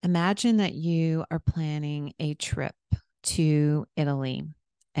Imagine that you are planning a trip to Italy,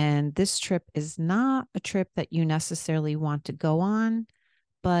 and this trip is not a trip that you necessarily want to go on,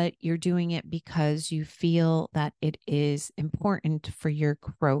 but you're doing it because you feel that it is important for your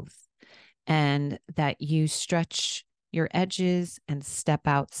growth and that you stretch your edges and step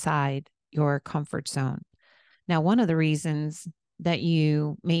outside your comfort zone. Now, one of the reasons that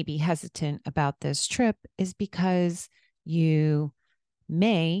you may be hesitant about this trip is because you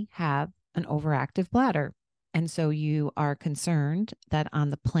may have an overactive bladder. And so you are concerned that on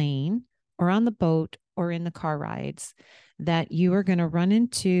the plane or on the boat or in the car rides, that you are going to run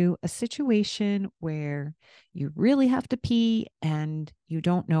into a situation where you really have to pee and you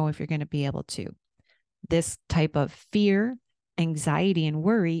don't know if you're going to be able to. This type of fear, anxiety, and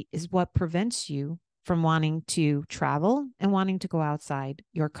worry is what prevents you from wanting to travel and wanting to go outside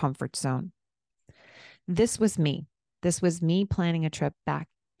your comfort zone. This was me. This was me planning a trip back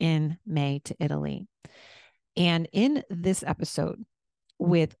in May to Italy. And in this episode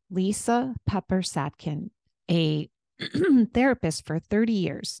with Lisa Pepper Satkin, a therapist for 30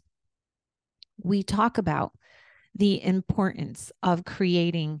 years, we talk about the importance of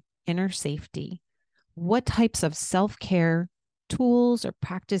creating inner safety. What types of self-care tools or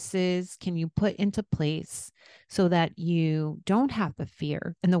practices can you put into place so that you don't have the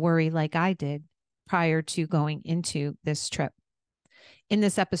fear and the worry like I did prior to going into this trip? In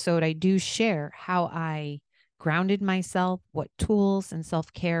this episode, I do share how I grounded myself, what tools and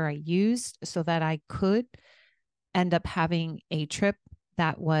self-care I used so that I could end up having a trip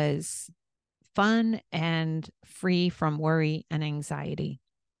that was fun and free from worry and anxiety.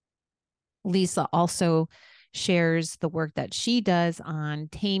 Lisa also shares the work that she does on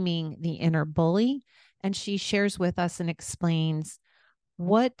taming the inner bully, and she shares with us and explains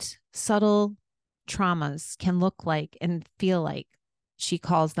what subtle traumas can look like and feel like. She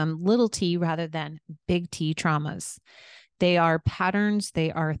calls them little t rather than big T traumas. They are patterns,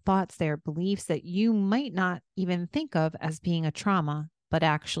 they are thoughts, they are beliefs that you might not even think of as being a trauma, but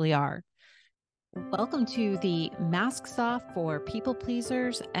actually are. Welcome to the Masks Off for People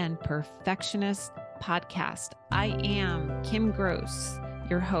Pleasers and Perfectionists podcast. I am Kim Gross,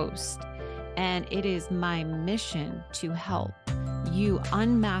 your host, and it is my mission to help you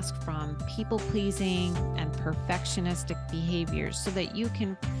unmask from people pleasing and perfectionistic behaviors so that you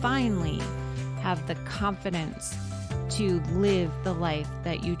can finally have the confidence to live the life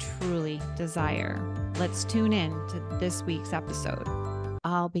that you truly desire. Let's tune in to this week's episode.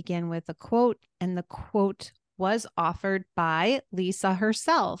 I'll begin with a quote, and the quote was offered by Lisa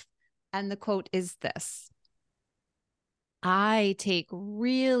herself. And the quote is this: I take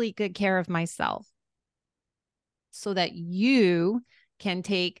really good care of myself so that you can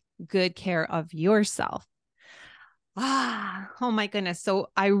take good care of yourself. Oh my goodness. So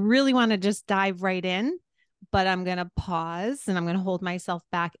I really want to just dive right in, but I'm going to pause and I'm going to hold myself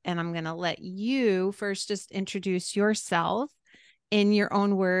back and I'm going to let you first just introduce yourself in your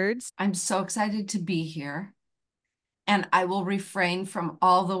own words. I'm so excited to be here. And I will refrain from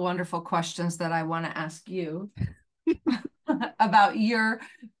all the wonderful questions that I want to ask you about your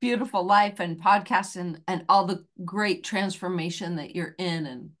beautiful life and podcast and all the great transformation that you're in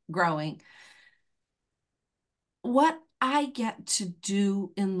and growing. What I get to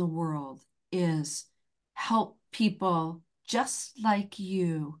do in the world is help people just like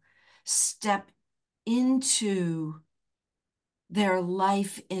you step into their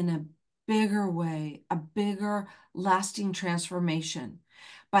life in a bigger way, a bigger lasting transformation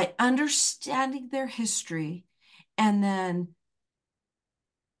by understanding their history and then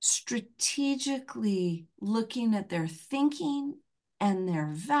strategically looking at their thinking and their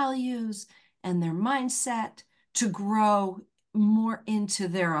values and their mindset to grow more into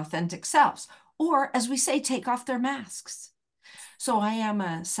their authentic selves. Or, as we say, take off their masks. So I am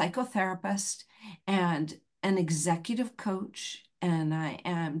a psychotherapist and an executive coach, and I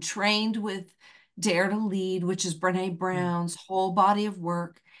am trained with Dare to Lead, which is Brene Brown's whole body of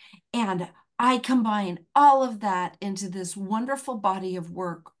work. And I combine all of that into this wonderful body of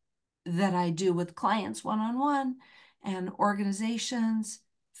work that I do with clients one-on-one and organizations,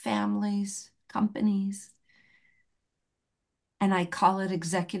 families, companies. And I call it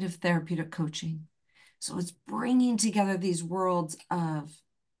executive therapeutic coaching. So it's bringing together these worlds of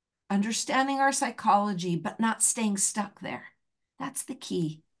understanding our psychology, but not staying stuck there. That's the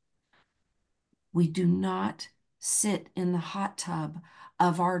key. We do not sit in the hot tub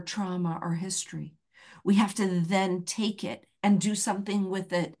of our trauma or history. We have to then take it and do something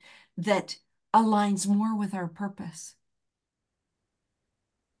with it that aligns more with our purpose,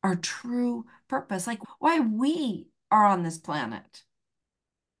 our true purpose, like why we are on this planet.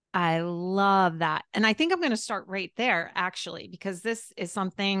 I love that. And I think I'm going to start right there, actually, because this is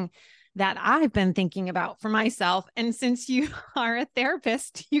something that I've been thinking about for myself. And since you are a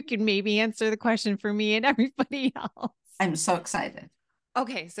therapist, you can maybe answer the question for me and everybody else. I'm so excited.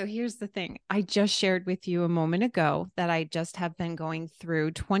 Okay, so here's the thing. I just shared with you a moment ago that I just have been going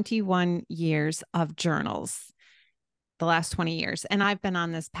through 21 years of journals, the last 20 years. And I've been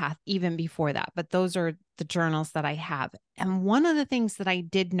on this path even before that, but those are the journals that I have. And one of the things that I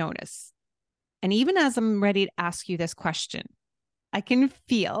did notice, and even as I'm ready to ask you this question, I can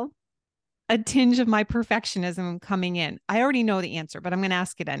feel a tinge of my perfectionism coming in. I already know the answer, but I'm going to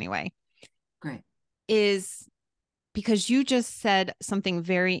ask it anyway. Great. Is because you just said something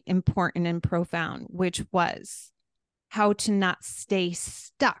very important and profound, which was how to not stay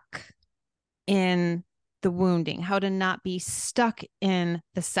stuck in the wounding, how to not be stuck in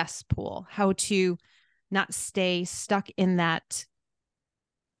the cesspool, how to not stay stuck in that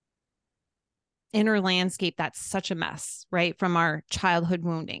inner landscape that's such a mess, right? From our childhood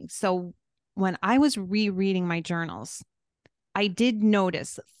wounding. So when I was rereading my journals, I did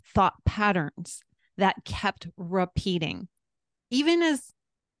notice thought patterns that kept repeating, even as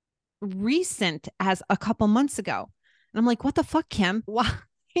recent as a couple months ago. And I'm like, what the fuck, Kim? Why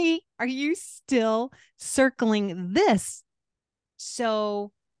are you still circling this?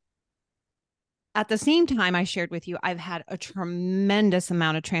 So at the same time, I shared with you, I've had a tremendous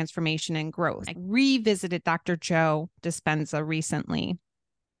amount of transformation and growth. I revisited Dr. Joe Dispenza recently,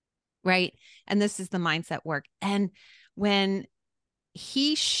 right? And this is the mindset work. And when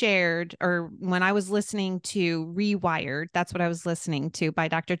he shared, or when I was listening to Rewired, that's what I was listening to by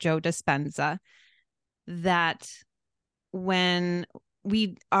Dr. Joe Dispenza, that when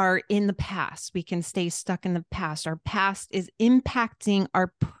we are in the past, we can stay stuck in the past. Our past is impacting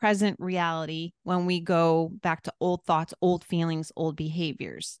our present reality when we go back to old thoughts, old feelings, old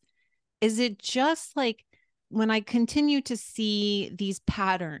behaviors. Is it just like when I continue to see these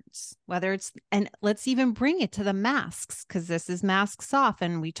patterns, whether it's, and let's even bring it to the masks, because this is Masks Off,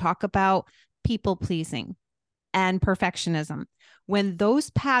 and we talk about people pleasing and perfectionism. When those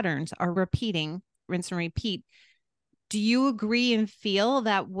patterns are repeating, rinse and repeat, do you agree and feel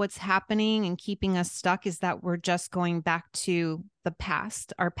that what's happening and keeping us stuck is that we're just going back to the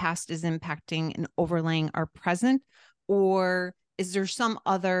past? Our past is impacting and overlaying our present? Or is there some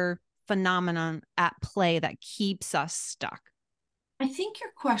other phenomenon at play that keeps us stuck? I think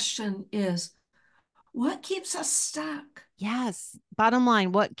your question is, what keeps us stuck? Yes. Bottom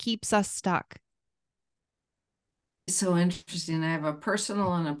line, what keeps us stuck? So interesting. I have a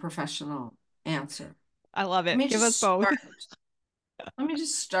personal and a professional answer. I love Let it. me Give us just both. start. Let me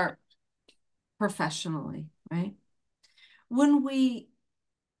just start professionally, right? When we,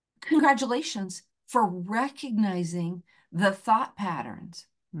 congratulations for recognizing the thought patterns.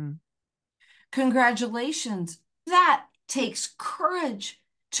 Mm. Congratulations. That takes courage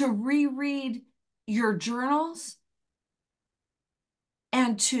to reread your journals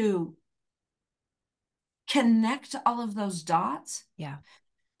and to connect all of those dots. Yeah.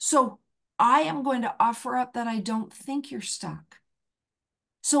 So I am going to offer up that I don't think you're stuck.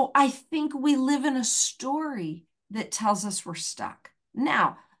 So I think we live in a story that tells us we're stuck.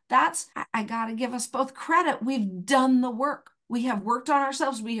 Now, I got to give us both credit. We've done the work. We have worked on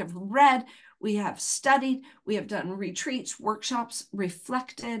ourselves. We have read, we have studied, we have done retreats, workshops,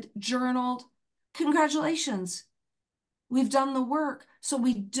 reflected, journaled. Congratulations. We've done the work so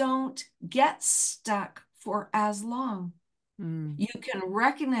we don't get stuck for as long. Mm. You can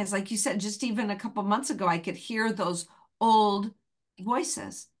recognize, like you said, just even a couple months ago, I could hear those old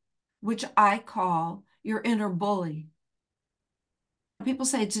voices, which I call your inner bully. People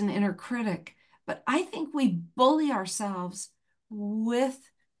say it's an inner critic, but I think we bully ourselves with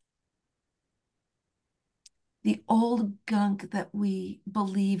the old gunk that we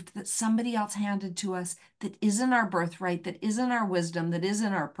believed that somebody else handed to us that isn't our birthright, that isn't our wisdom, that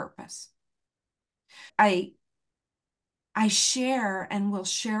isn't our purpose. I share and will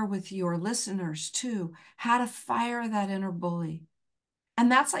share with your listeners too how to fire that inner bully.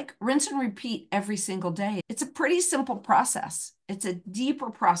 And that's like rinse and repeat every single day. It's a pretty simple process. It's a deeper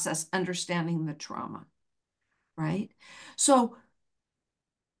process understanding the trauma, right? So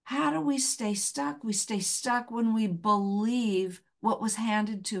how do we stay stuck? We stay stuck when we believe what was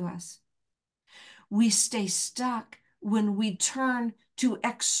handed to us. We stay stuck when we turn to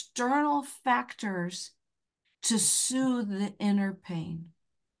external factors to soothe the inner pain.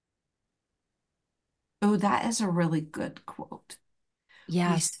 Oh, that is a really good quote. We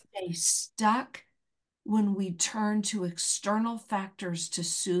Yes, stay stuck when we turn to external factors to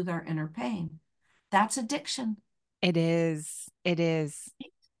soothe our inner pain. That's addiction. it is. It is.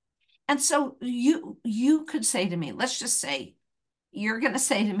 And so you could say to me, let's just say you're going to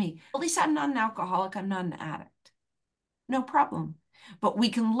say to me, at least I'm not an alcoholic, I'm not an addict. No problem. But we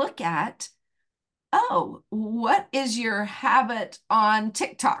can look at, oh, what is your habit on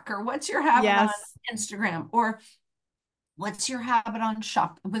TikTok, or what's your habit on Yes. Instagram, or what's your habit on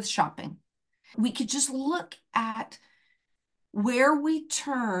shopping? We could just look at where we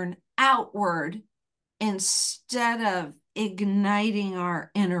turn outward instead of igniting our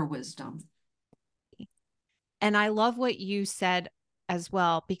inner wisdom. And I love what you said as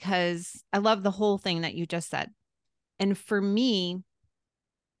well, because I love the whole thing that you just said. And for me,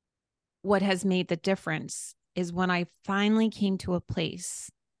 what has made the difference is when I finally came to a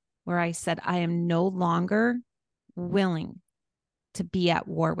place where I said, I am no longer willing to be at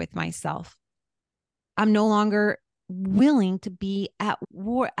war with myself. I'm no longer willing to be at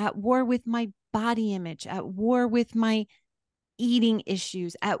war with my body image, at war with my eating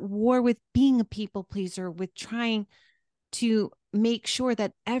issues, at war with being a people pleaser, with trying to make sure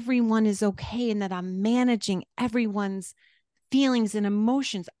that everyone is okay and that I'm managing everyone's feelings and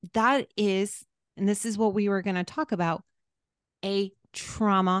emotions. That is, and this is what we were going to talk about, a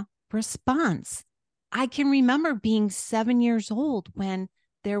trauma response. I can remember being 7 years old when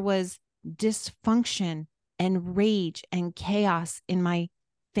there was dysfunction and rage and chaos in my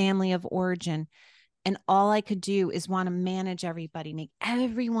family of origin. And all I could do is want to manage everybody, make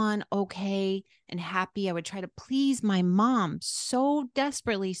everyone okay and happy. I would try to please my mom so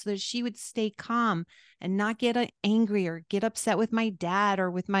desperately so that she would stay calm and not get angry or get upset with my dad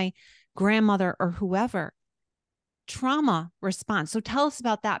or with my grandmother or whoever. Trauma response. So tell us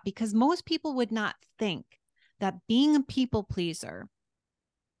about that, because most people would not think that being a people pleaser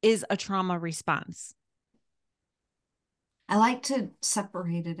is a trauma response. I like to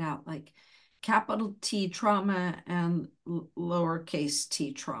separate it out, like capital T trauma and lowercase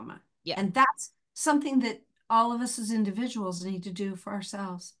t trauma. Yeah. And that's something that all of us as individuals need to do for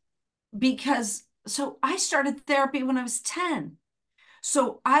ourselves. Because so I started therapy when I was 10.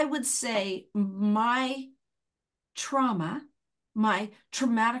 So I would say my trauma, my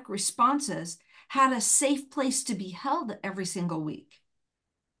traumatic responses had a safe place to be held every single week.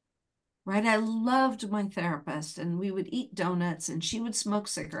 Right? I loved my therapist, and we would eat donuts and she would smoke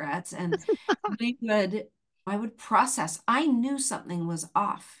cigarettes, and I would process. I knew something was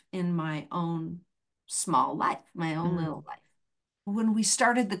off in my own small life, my own Mm. little life. When we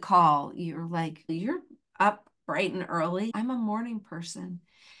started the call, you're like, you're up bright and early. I'm a morning person.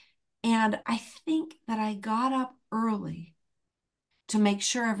 And I think that I got up early to make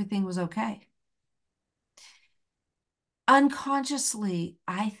sure everything was okay. Unconsciously,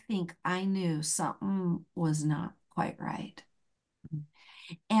 I think I knew something was not quite right.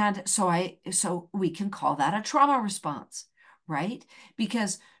 And so we can call that a trauma response, right?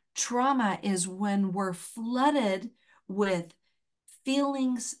 Because trauma is when we're flooded with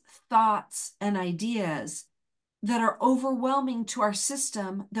feelings, thoughts, and ideas that are overwhelming to our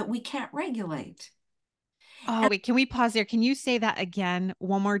system that we can't regulate. Oh, And wait, can we pause there? Can you say that again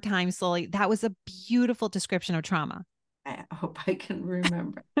one more time slowly? That was a beautiful description of trauma. I hope I can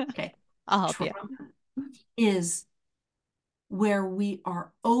remember. Okay. I'll help you. Trauma is where we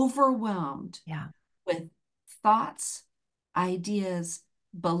are overwhelmed Yeah. with thoughts, ideas,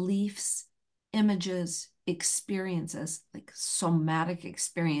 beliefs, images, experiences, like somatic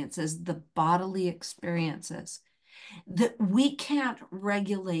experiences, the bodily experiences that we can't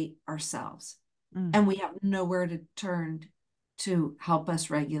regulate ourselves. Mm. And we have nowhere to turn to help us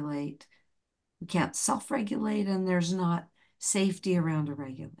regulate. We can't self regulate, and there's not safety around to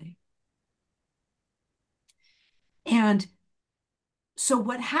regulate. And so,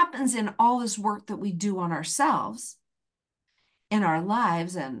 what happens in all this work that we do on ourselves in our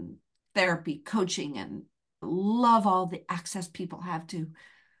lives and therapy, coaching, and love all the access people have to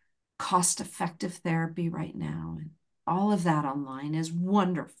cost-effective therapy right now, and all of that online is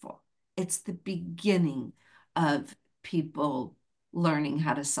wonderful. It's the beginning of people learning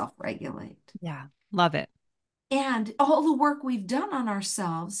how to self-regulate. Yeah. Love it. And all the work we've done on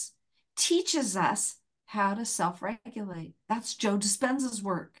ourselves teaches us how to self-regulate. That's Joe Dispenza's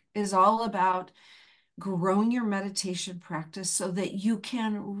work, is all about growing your meditation practice so that you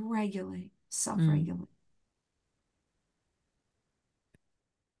can regulate, Mm. self-regulate.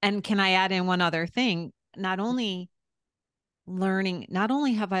 And can I add in one other thing? Not only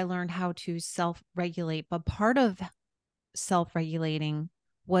have I learned how to self regulate, but part of self regulating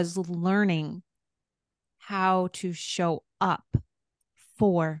was learning how to show up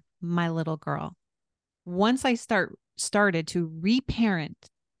for my little girl. Once I started to reparent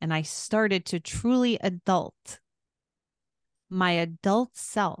and I started to truly adult, my adult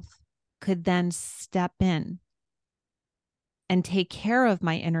self could then step in and take care of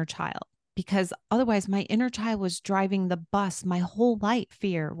my inner child, because otherwise my inner child was driving the bus my whole life.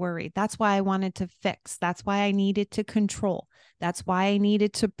 Fear, worry. That's why I wanted to fix. That's why I needed to control. That's why I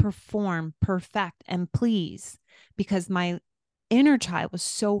needed to perform, perfect, and please, because my inner child was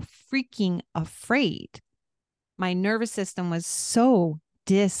so freaking afraid. My nervous system was so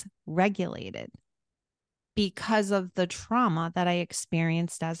dysregulated because of the trauma that I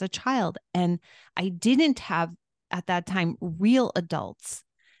experienced as a child. And I didn't have at that time real adults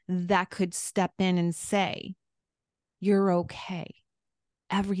that could step in and say, you're okay.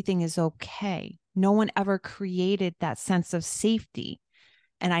 Everything is okay. No one ever created that sense of safety,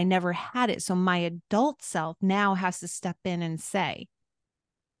 and I never had it. So my adult self now has to step in and say,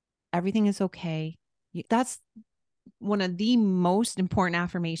 everything is okay. That's one of the most important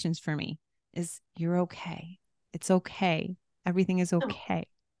affirmations for me is you're okay. It's okay. Everything is okay.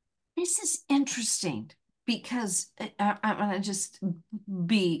 This is interesting because I'm going to just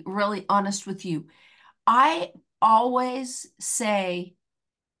be really honest with you. I always say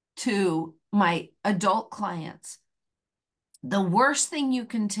to my adult clients, the worst thing you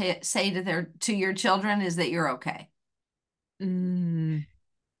can say to your children is that you're okay.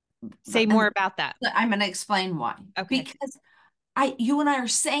 Say more about that. I'm going to explain why. Okay. Because you and I are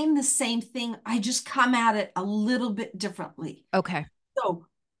saying the same thing. I just come at it a little bit differently. Okay. So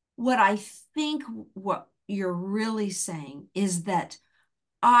what I think what you're really saying is that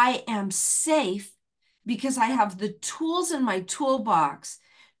I am safe because I have the tools in my toolbox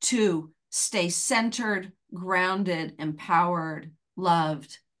to stay centered, grounded, empowered,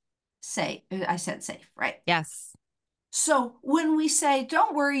 loved, safe. I said safe, right? Yes. So when we say,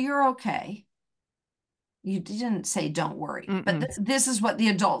 don't worry, you're okay. You didn't say don't worry, but this is what the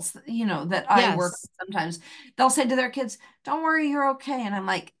adults, that I work with sometimes, they'll say to their kids, don't worry, you're okay. And I'm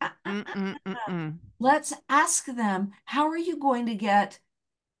like, let's ask them, how are you going to get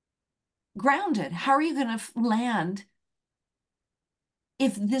grounded? How are you going to land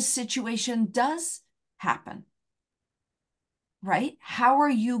if this situation does happen? Right? How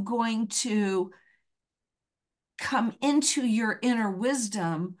are you going to come into your inner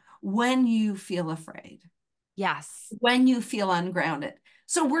wisdom when you feel afraid? Yes. When you feel ungrounded.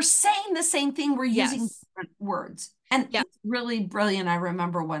 So we're saying the same thing, we're using different words. And it's really brilliant. I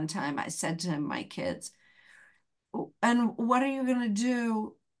remember one time I said to my kids, and what are you going to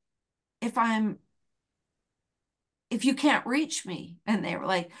do if you can't reach me? And they were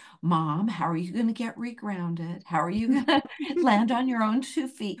like, Mom, how are you going to get regrounded? How are you going to land on your own 2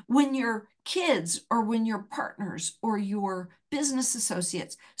 feet? When your kids or when your partners or your business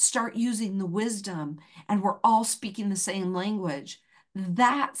associates start using the wisdom and we're all speaking the same language,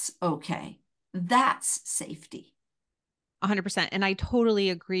 that's okay. That's safety. 100%. And I totally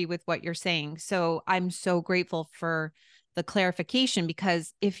agree with what you're saying. So I'm so grateful for the clarification,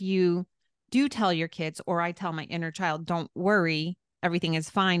 because if you do tell your kids, or I tell my inner child, don't worry, everything is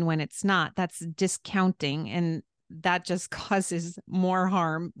fine, when it's not, that's discounting. And that just causes more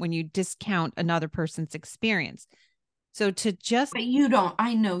harm when you discount another person's experience. So to just, but you don't,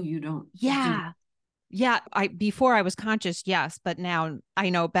 I know you don't. Yeah. Yeah. Before I was conscious, yes, but now I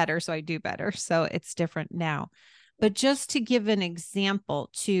know better. So I do better. So it's different now. But just to give an example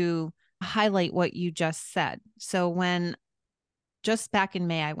to highlight what you just said. So when just back in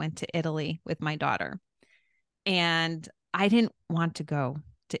May, I went to Italy with my daughter, and I didn't want to go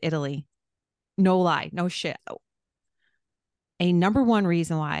to Italy. No lie, no shit. A number one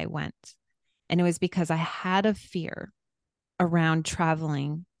reason why I went, and it was because I had a fear around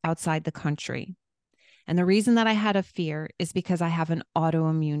traveling outside the country. And the reason that I had a fear is because I have an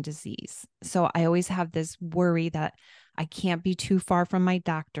autoimmune disease. So I always have this worry that I can't be too far from my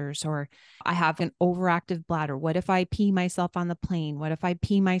doctors, or I have an overactive bladder. What if I pee myself on the plane? What if I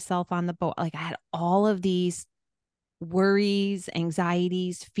pee myself on the boat? Like, I had all of these worries,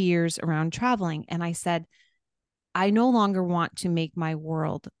 anxieties, fears around traveling. And I said, I no longer want to make my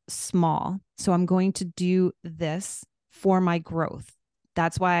world small. So I'm going to do this for my growth.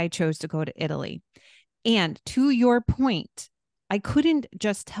 That's why I chose to go to Italy. And to your point, I couldn't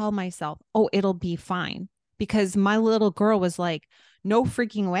just tell myself, oh, it'll be fine, because my little girl was like, no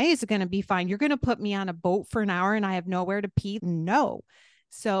freaking way is it going to be fine. You're going to put me on a boat for an hour and I have nowhere to pee? No.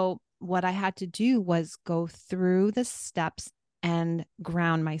 So what I had to do was go through the steps and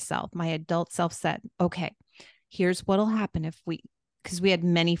ground myself. My adult self said, okay, here's what'll happen because we had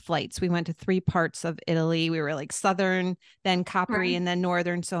many flights. We went to 3 parts of Italy. We were like southern, then Capri, and then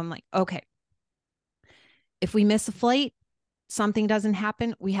northern. So I'm like, okay, if we miss a flight, something doesn't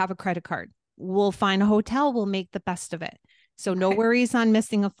happen, we have a credit card. We'll find a hotel. We'll make the best of it. So no worries on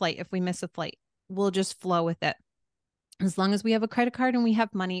missing a flight. If we miss a flight, we'll just flow with it. As long as we have a credit card and we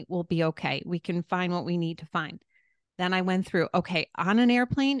have money, we'll be okay. We can find what we need to find. Then I went through, okay, on an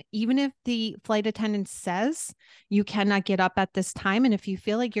airplane, even if the flight attendant says you cannot get up at this time, and if you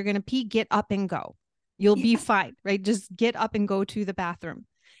feel like you're going to pee, get up and go. You'll be fine, right? Just get up and go to the bathroom.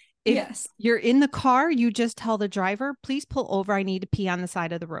 If you're in the car, you just tell the driver, please pull over. I need to pee on the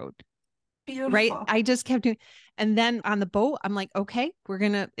side of the road. Beautiful. Right. I just kept doing. And then on the boat, I'm like, okay,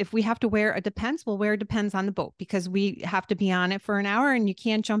 if we have to wear a Depends, we'll wear Depends on the boat because we have to be on it for an hour and you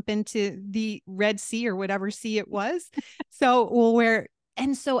can't jump into the Red Sea or whatever sea it was. So we'll wear.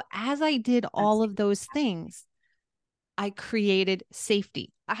 And so as I did all of those things, I created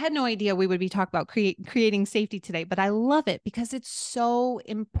safety. I had no idea we would be talking about creating safety today, but I love it because it's so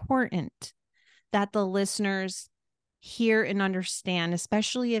important that the listeners hear and understand,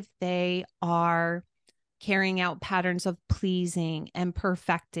 especially if they are carrying out patterns of pleasing and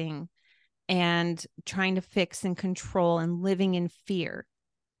perfecting and trying to fix and control and living in fear,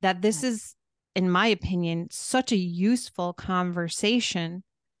 that this is, in my opinion, such a useful conversation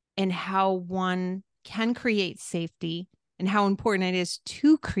in how one can create safety and how important it is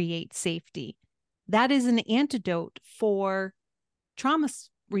to create safety. That is an antidote for trauma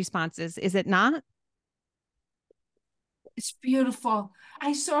responses, is it not? It's beautiful.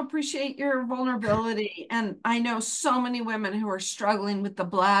 I so appreciate your vulnerability. And I know so many women who are struggling with the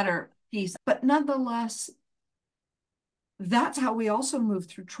bladder piece, but nonetheless, that's how we also move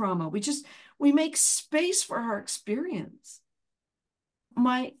through trauma. We make space for our experience.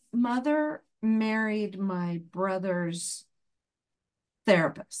 My mother married my brother's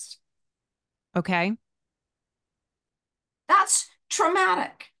therapist. Okay. That's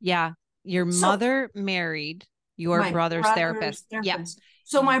traumatic. Yeah. Your mother married your brother's therapist. Yeah.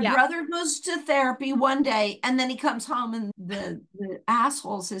 So my brother goes to therapy one day and then he comes home and the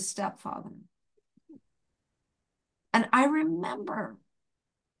asshole's his stepfather. And I remember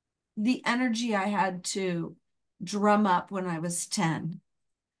the energy I had to drum up when I was 10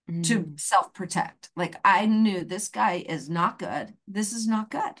 to self-protect. Like I knew this guy is not good. This is not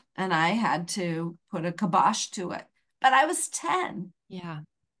good. And I had to put a kibosh to it. But I was 10. Yeah.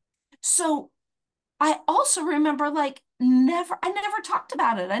 So I also remember I never talked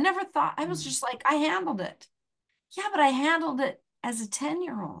about it. I never thought, I was just like, I handled it. Yeah, but I handled it as a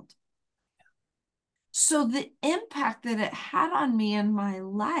 10-year-old. So the impact that it had on me in my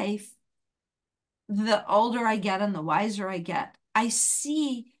life, the older I get and the wiser I get, I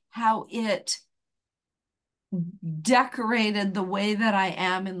see how it decorated the way that I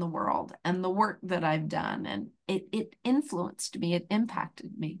am in the world and the work that I've done. And it influenced me. It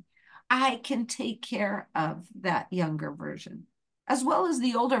impacted me. I can take care of that younger version as well as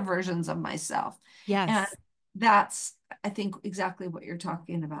the older versions of myself. Yes. And that's, I think, exactly what you're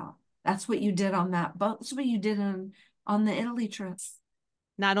talking about. That's what you did on that boat. That's what you did on the Italy trip.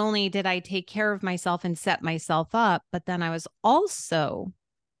 Not only did I take care of myself and set myself up, but then I was also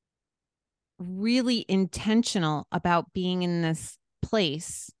really intentional about being in this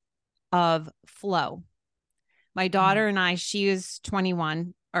place of flow. My daughter and I, she was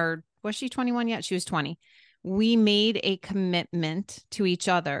 21, or was she 21 yet? She was 20. We made a commitment to each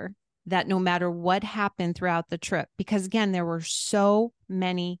other that no matter what happened throughout the trip, because again, there were so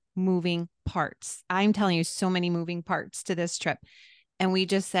many moving parts. I'm telling you, so many moving parts to this trip. And we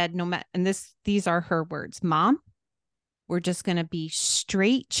just said, no matter, and these are her words, Mom, we're just going to be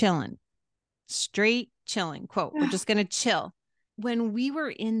straight chilling, quote. We're just going to chill. When we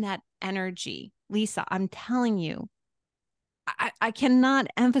were in that energy, Lisa, I'm telling you, I cannot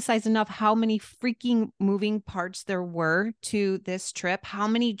emphasize enough how many freaking moving parts there were to this trip. How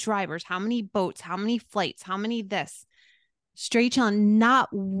many drivers, how many boats, how many flights, how many this. Straight chilling, not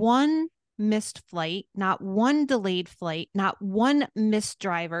one missed flight, not one delayed flight, not one missed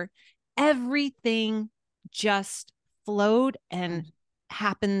driver. Everything just flowed and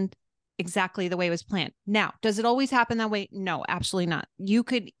happened exactly the way it was planned. Now, does it always happen that way? No, absolutely not. You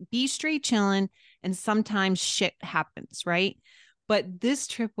could be straight chilling and sometimes shit happens, right? But this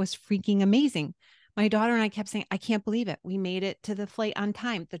trip was freaking amazing. My daughter and I kept saying, I can't believe it. We made it to the flight on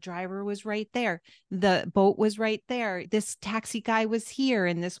time. The driver was right there. The boat was right there. This taxi guy was here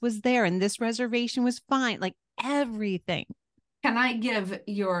and this was there and this reservation was fine. Like everything. Can I give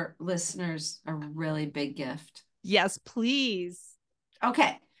your listeners a really big gift? Yes, please.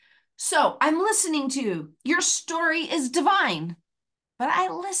 Okay. So I'm listening to your story is divine, but I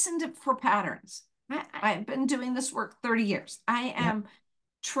listened for patterns. I've been doing this work 30 years. I am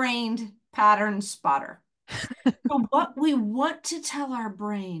trained pattern spotter. So what we want to tell our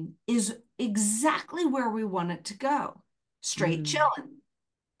brain is exactly where we want it to go. straight chilling.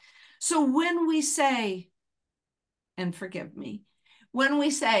 So when we say, and forgive me, when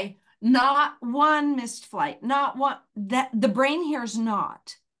we say not one missed flight, not one, that the brain hears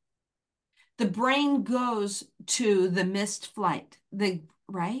not. The brain goes to the missed flight,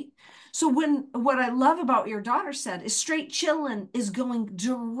 right? So what I love about what your daughter said is straight chillin' is going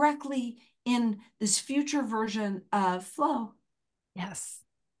directly in this future version of flow. Yes.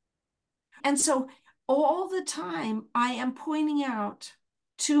 And so all the time I am pointing out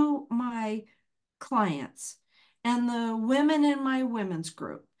to my clients and the women in my women's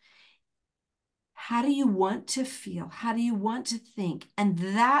group, how do you want to feel? How do you want to think? And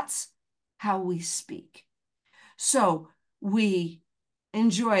that's how we speak. So we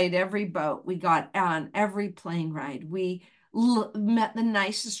enjoyed every boat we got on, every plane ride. We met the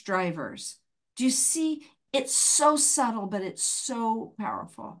nicest drivers. Do you see? It's so subtle, but it's so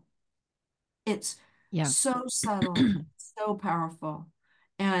powerful. It's so subtle, so powerful.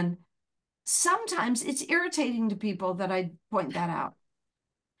 And sometimes it's irritating to people that I point that out.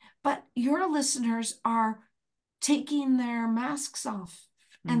 But your listeners are taking their masks off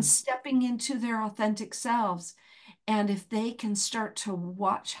and stepping into their authentic selves. And if they can start to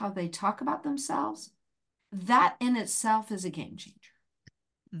watch how they talk about themselves, that in itself is a game changer.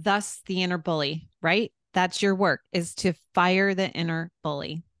 Thus the inner bully, right? That's your work, is to fire the inner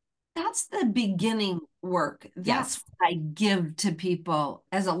bully. That's the beginning work. That's what I give to people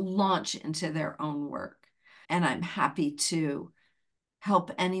as a launch into their own work. And I'm happy to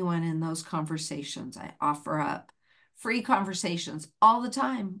help anyone in those conversations. I offer up free conversations all the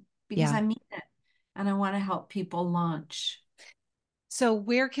time because I mean it. And I want to help people launch. So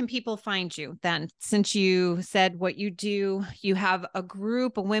where can people find you then? Since you said what you do, you have a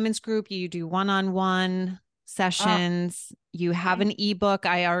group, a women's group, you do one-on-one sessions, you have an ebook.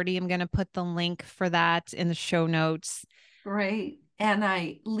 I already am going to put the link for that in the show notes. Great. And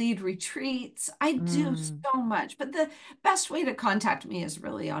I lead retreats. I do so much, but the best way to contact me is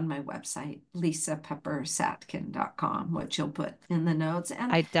really on my website, lisapeppersatkin.com, which you'll put in the notes.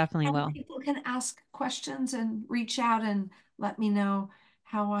 And I definitely will. People can ask questions and reach out and let me know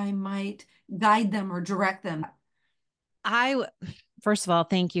how I might guide them or direct them. First of all,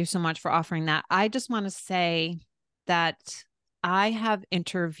 thank you so much for offering that. I just want to say that I have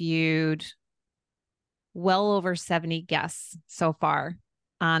interviewed well over 70 guests so far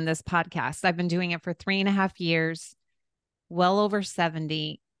on this podcast. I've been doing it for 3.5 years, well over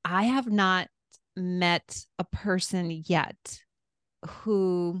 70. I have not met a person yet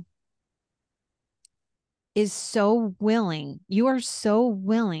who is so willing. You are so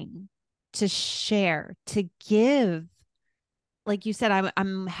willing to share, to give. Like you said,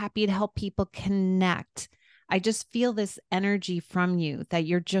 I'm happy to help people connect. I just feel this energy from you that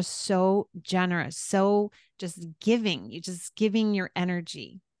you're just so generous, so just giving. You're just giving your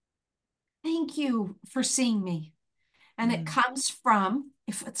energy. Thank you for seeing me. And it comes from,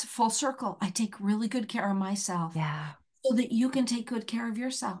 if it's a full circle, I take really good care of myself. Yeah. So that you can take good care of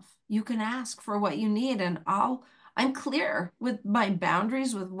yourself. You can ask for what you need, and I'm clear with my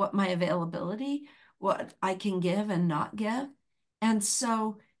boundaries, with what my availability, what I can give and not give. And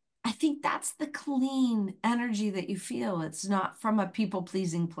so I think that's the clean energy that you feel. It's not from a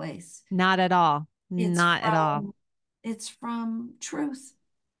people-pleasing place. Not at all. Not at all. It's from truth.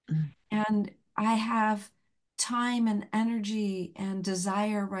 And I have time and energy and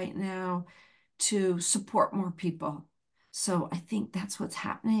desire right now to support more people. So I think that's what's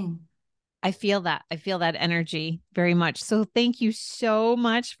happening. I feel that. I feel that energy very much. So thank you so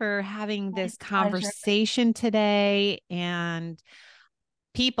much for having this conversation today. And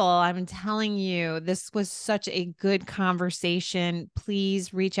people, I'm telling you, this was such a good conversation.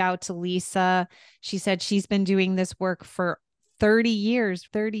 Please reach out to Lisa. She said she's been doing this work for 30 years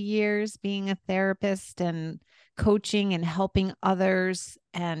being a therapist and coaching and helping others.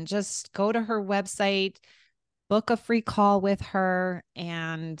 And just go to her website, book a free call with her.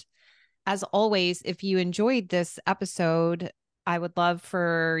 And as always, if you enjoyed this episode, I would love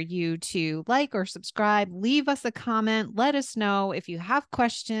for you to like or subscribe, leave us a comment, let us know if you have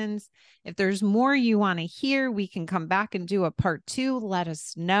questions. If there's more you want to hear, we can come back and do a part 2. Let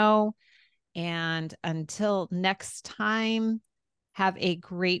us know. And until next time, have a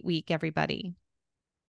great week, everybody.